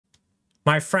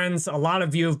My friends, a lot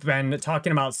of you have been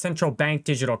talking about central bank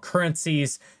digital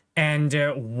currencies and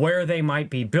where they might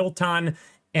be built on.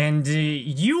 And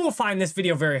you will find this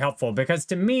video very helpful because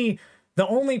to me, the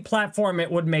only platform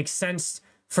it would make sense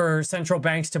for central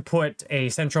banks to put a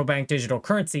central bank digital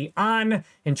currency on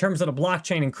in terms of the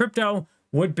blockchain and crypto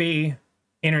would be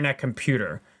internet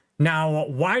computer. Now,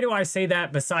 why do I say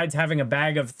that besides having a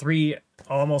bag of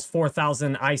almost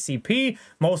 4,000 ICP,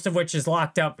 most of which is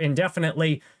locked up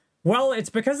indefinitely? Well, it's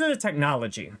because of the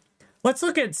technology. Let's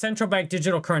look at central bank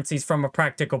digital currencies from a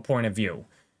practical point of view.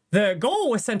 The goal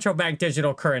with central bank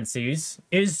digital currencies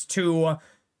is to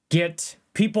get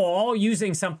people all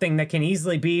using something that can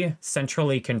easily be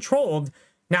centrally controlled.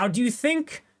 Now, do you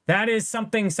think that is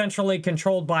something centrally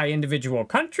controlled by individual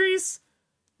countries?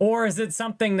 Or is it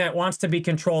something that wants to be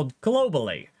controlled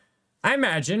globally? I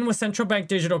imagine with central bank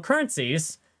digital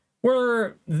currencies,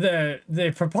 where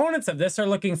the proponents of this are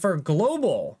looking for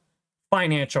global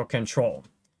financial control.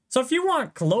 So if you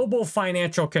want global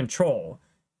financial control,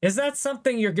 is that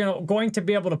something you're going to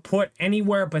be able to put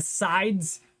anywhere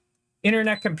besides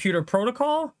Internet Computer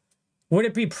Protocol? Would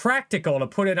it be practical to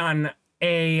put it on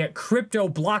a crypto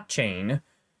blockchain?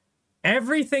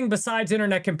 Everything besides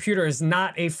Internet Computer is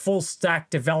not a full stack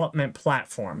development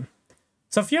platform.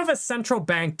 So if you have a central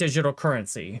bank digital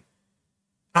currency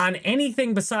on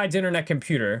anything besides Internet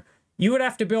Computer, you would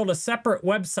have to build a separate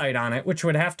website on it, which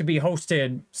would have to be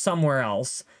hosted somewhere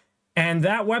else. And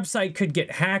that website could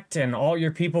get hacked and all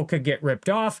your people could get ripped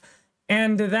off.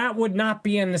 And that would not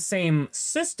be in the same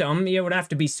system. It would have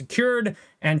to be secured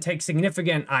and take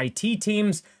significant IT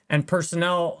teams and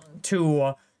personnel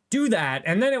to do that.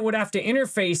 And then it would have to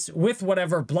interface with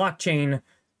whatever blockchain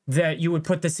that you would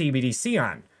put the CBDC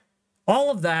on.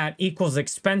 All of that equals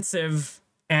expensive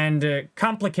and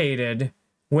complicated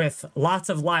with lots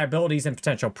of liabilities and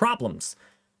potential problems.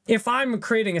 If I'm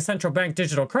creating a central bank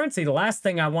digital currency, the last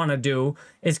thing I want to do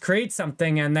is create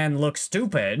something and then look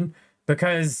stupid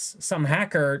because some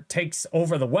hacker takes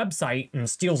over the website and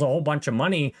steals a whole bunch of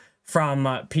money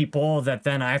from people that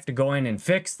then I have to go in and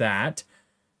fix that.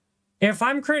 If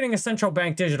I'm creating a central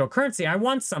bank digital currency, I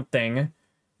want something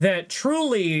that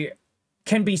truly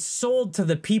can be sold to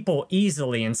the people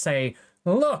easily and say,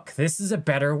 look, this is a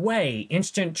better way,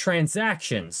 instant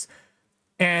transactions,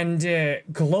 and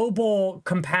global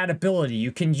compatibility.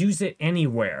 You can use it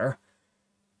anywhere.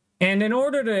 And in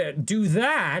order to do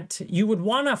that, you would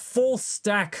want a full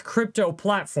stack crypto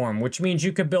platform, which means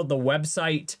you could build the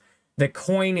website, the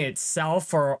coin itself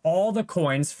for all the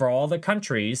coins for all the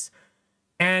countries,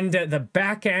 and the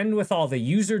back end with all the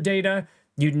user data.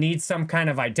 You'd need some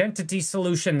kind of identity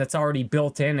solution that's already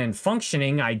built in and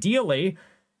functioning ideally.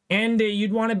 And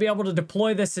you'd want to be able to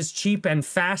deploy this as cheap and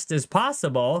fast as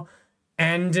possible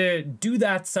and do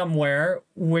that somewhere,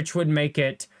 which would make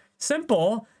it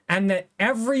simple and that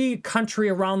every country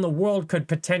around the world could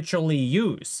potentially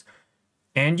use.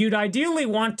 And you'd ideally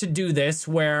want to do this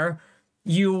where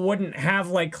you wouldn't have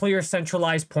like clear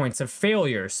centralized points of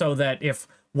failure, so that if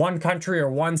one country or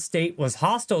one state was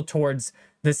hostile towards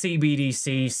the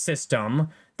CBDC system,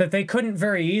 that they couldn't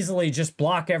very easily just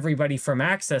block everybody from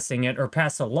accessing it or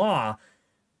pass a law.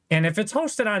 And if it's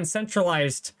hosted on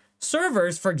centralized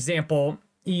servers, for example,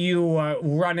 you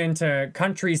run into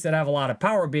countries that have a lot of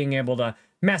power being able to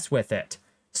mess with it.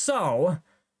 So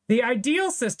the ideal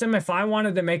system, if I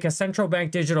wanted to make a central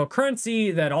bank digital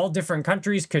currency that all different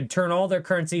countries could turn all their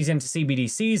currencies into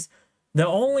CBDCs, the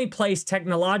only place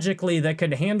technologically that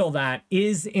could handle that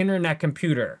is Internet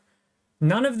Computer.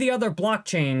 None of the other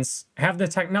blockchains have the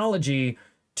technology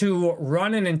to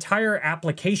run an entire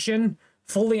application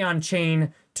fully on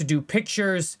chain to do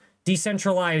pictures,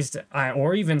 decentralized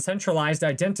or even centralized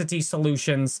identity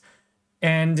solutions,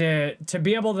 and to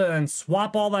be able to then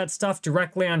swap all that stuff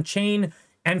directly on chain.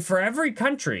 And for every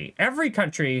country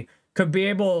could be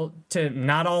able to,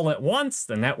 not all at once,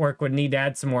 the network would need to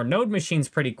add some more node machines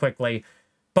pretty quickly,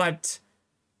 but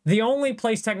the only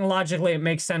place technologically it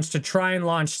makes sense to try and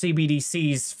launch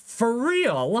CBDCs for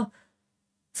real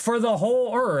for the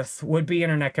whole earth would be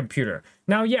Internet Computer.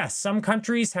 Now, yes, some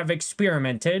countries have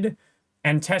experimented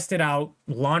and tested out,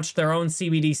 launched their own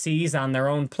CBDCs on their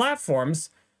own platforms,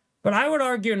 but I would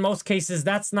argue in most cases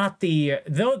that's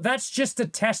that's just a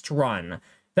test run.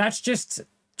 That's just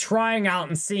trying out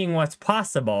and seeing what's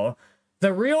possible.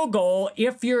 The real goal,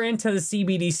 if you're into the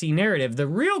CBDC narrative, the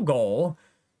real goal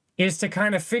is to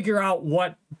kind of figure out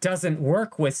what doesn't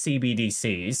work with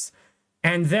CBDCs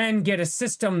and then get a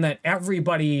system that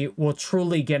everybody will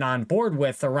truly get on board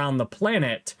with around the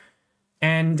planet.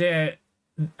 And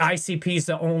ICP is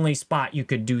the only spot you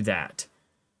could do that.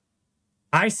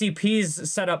 ICP's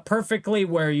set up perfectly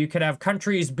where you could have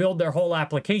countries build their whole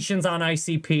applications on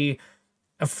ICP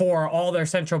for all their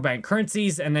central bank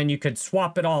currencies, and then you could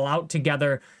swap it all out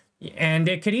together, and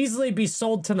it could easily be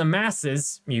sold to the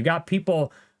masses. You got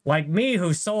people like me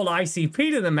who sold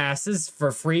ICP to the masses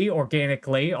for free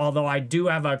organically, although I do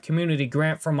have a community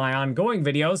grant for my ongoing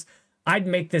videos. I'd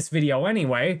make this video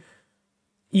anyway.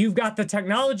 You've got the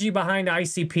technology behind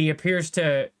ICP appears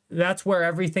to, that's where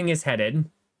everything is headed.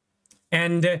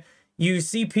 And you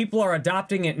see people are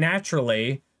adopting it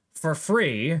naturally for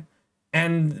free,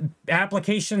 and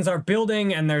applications are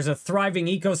building, and there's a thriving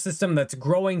ecosystem that's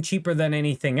growing cheaper than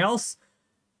anything else.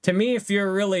 To me, if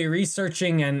you're really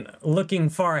researching and looking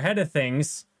far ahead of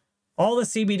things, all the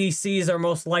CBDCs are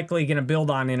most likely going to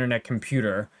build on internet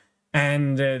computer.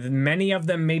 And many of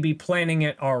them may be planning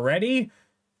it already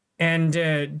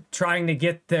and trying to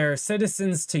get their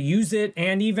citizens to use it,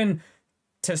 and even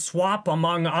to swap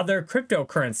among other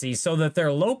cryptocurrencies so that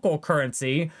their local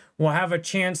currency will have a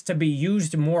chance to be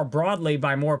used more broadly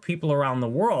by more people around the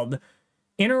world.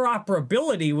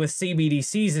 Interoperability with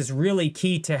CBDCs is really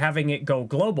key to having it go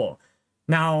global.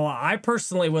 Now, I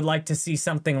personally would like to see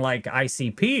something like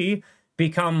ICP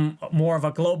become more of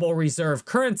a global reserve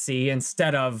currency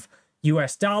instead of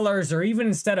US dollars, or even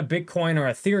instead of Bitcoin or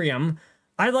Ethereum.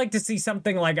 I'd like to see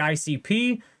something like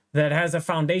ICP that has a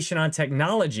foundation on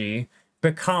technology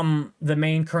become the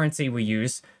main currency we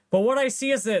use. But what I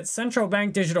see is that central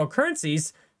bank digital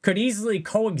currencies could easily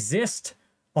coexist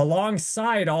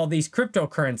alongside all these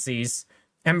cryptocurrencies.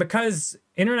 And because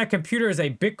internet computer is a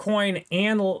Bitcoin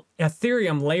and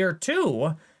Ethereum layer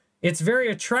 2, it's very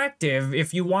attractive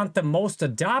if you want the most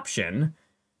adoption,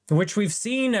 which we've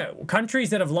seen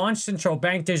countries that have launched central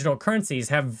bank digital currencies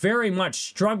have very much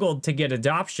struggled to get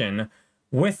adoption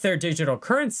with their digital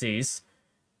currencies.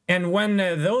 And when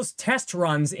those test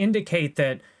runs indicate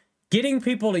that getting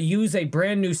people to use a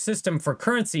brand new system for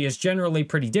currency is generally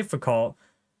pretty difficult,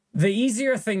 the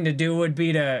easier thing to do would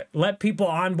be to let people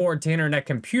onboard to internet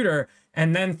computer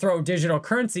and then throw digital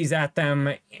currencies at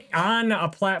them on a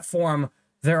platform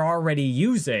they're already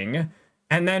using,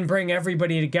 and then bring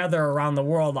everybody together around the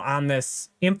world on this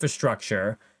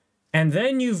infrastructure. And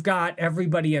then you've got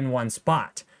everybody in one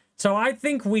spot. So I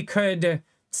think we could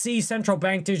see central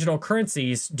bank digital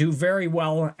currencies do very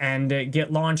well and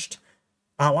get launched,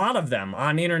 a lot of them,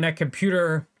 on internet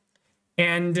computer.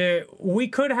 And we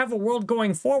could have a world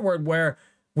going forward where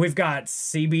we've got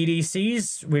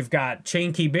CBDCs, we've got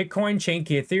chain key Bitcoin, chain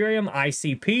key Ethereum,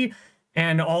 ICP,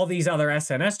 and all these other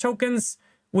SNS tokens.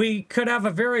 We could have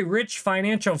a very rich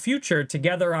financial future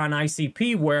together on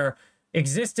ICP, where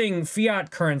existing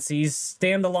fiat currencies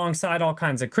stand alongside all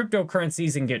kinds of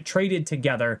cryptocurrencies and get traded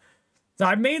together. So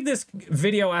I made this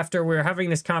video after we were having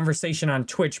this conversation on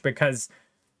Twitch, because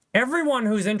everyone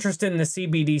who's interested in the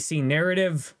CBDC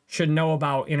narrative should know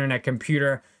about internet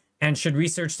computer and should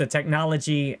research the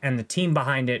technology and the team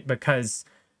behind it, because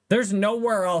there's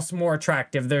nowhere else more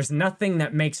attractive. There's nothing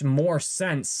that makes more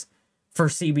sense for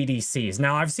CBDCs.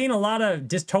 Now, I've seen a lot of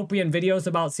dystopian videos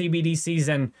about CBDCs,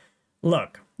 and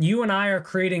look, you and I are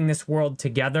creating this world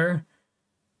together.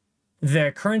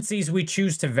 The currencies we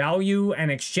choose to value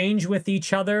and exchange with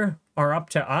each other are up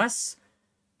to us.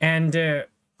 And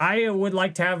I would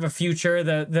like to have a future,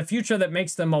 the future that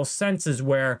makes the most sense is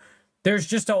where there's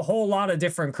just a whole lot of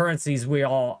different currencies we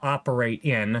all operate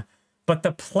in. But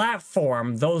the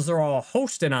platform those are all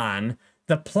hosted on,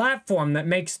 the platform that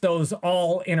makes those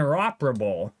all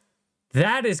interoperable,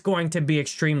 that is going to be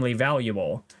extremely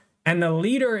valuable. And the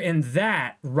leader in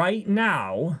that right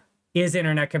now is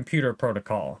Internet Computer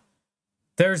Protocol.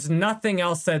 There's nothing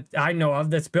else that I know of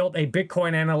that's built a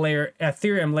Bitcoin and a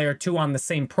Ethereum layer 2 on the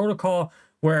same protocol,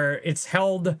 where it's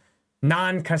held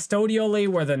non-custodially,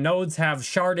 where the nodes have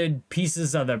sharded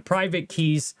pieces of the private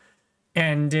keys.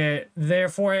 And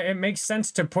therefore, it makes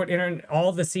sense to put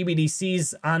all the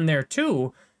CBDCs on there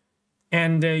too.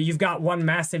 And you've got one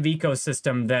massive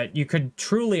ecosystem that you could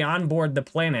truly onboard the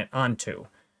planet onto.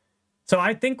 So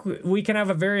I think we can have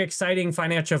a very exciting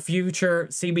financial future.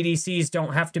 CBDCs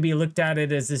don't have to be looked at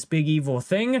it as this big evil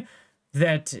thing,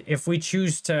 that if we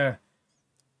choose to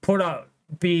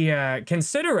be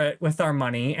considerate with our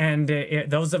money, and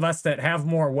those of us that have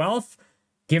more wealth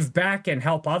give back and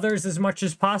help others as much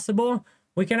as possible,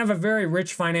 we can have a very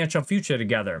rich financial future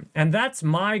together. And that's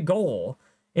my goal,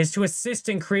 is to assist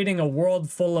in creating a world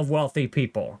full of wealthy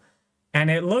people. And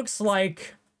it looks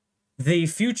like the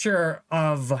future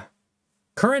of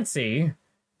currency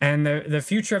and the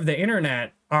future of the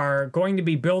internet are going to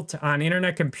be built on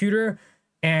internet computer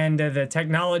and the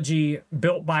technology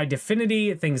built by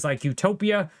Definity, things like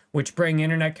Utopia, which bring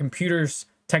internet computers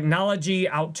technology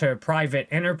out to private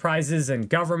enterprises and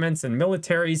governments and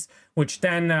militaries, which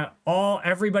then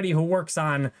everybody who works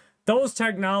on those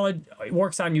technology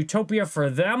works on Utopia for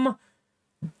them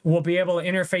will be able to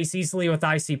interface easily with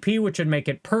ICP, which would make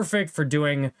it perfect for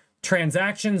doing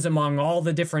transactions among all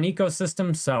the different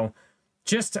ecosystems. So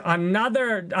just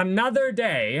another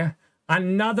day,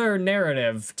 another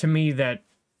narrative to me that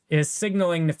is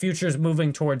signaling the future is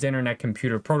moving towards internet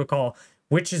computer protocol,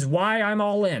 which is why I'm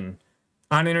all in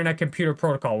on internet computer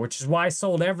protocol, which is why I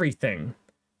sold everything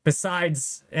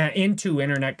besides into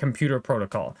internet computer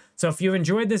protocol. So if you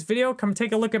enjoyed this video, come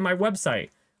take a look at my website,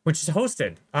 which is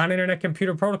hosted on internet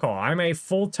computer protocol. I'm a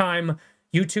full-time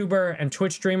YouTuber and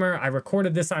Twitch streamer. I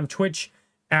recorded this on Twitch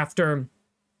after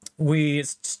we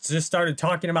just started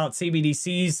talking about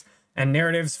CBDCs and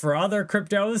narratives for other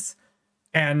cryptos.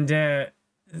 And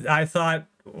I thought,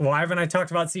 why haven't I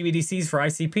talked about CBDCs for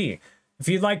ICP? If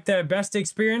you'd like the best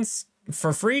experience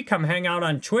for free, come hang out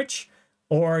on Twitch,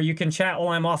 or you can chat while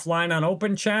I'm offline on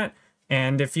Open Chat.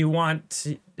 And if you want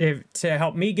to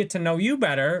help me get to know you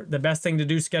better, the best thing to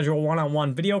do is schedule a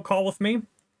one-on-one video call with me.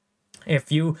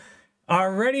 If you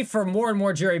are ready for more and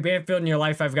more Jerry Banfield in your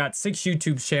life, I've got 6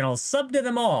 YouTube channels. Sub to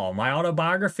them all. My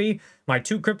autobiography, my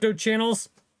 2 crypto channels.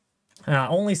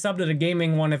 Only sub to the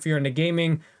gaming one if you're into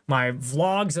gaming. My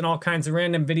vlogs and all kinds of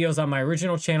random videos on my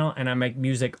original channel, and I make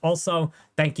music also.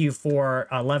 Thank you for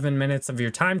 11 minutes of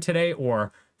your time today,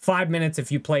 or 5 minutes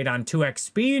if you played on 2x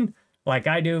speed like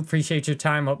I do. Appreciate your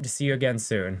time. Hope to see you again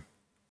soon.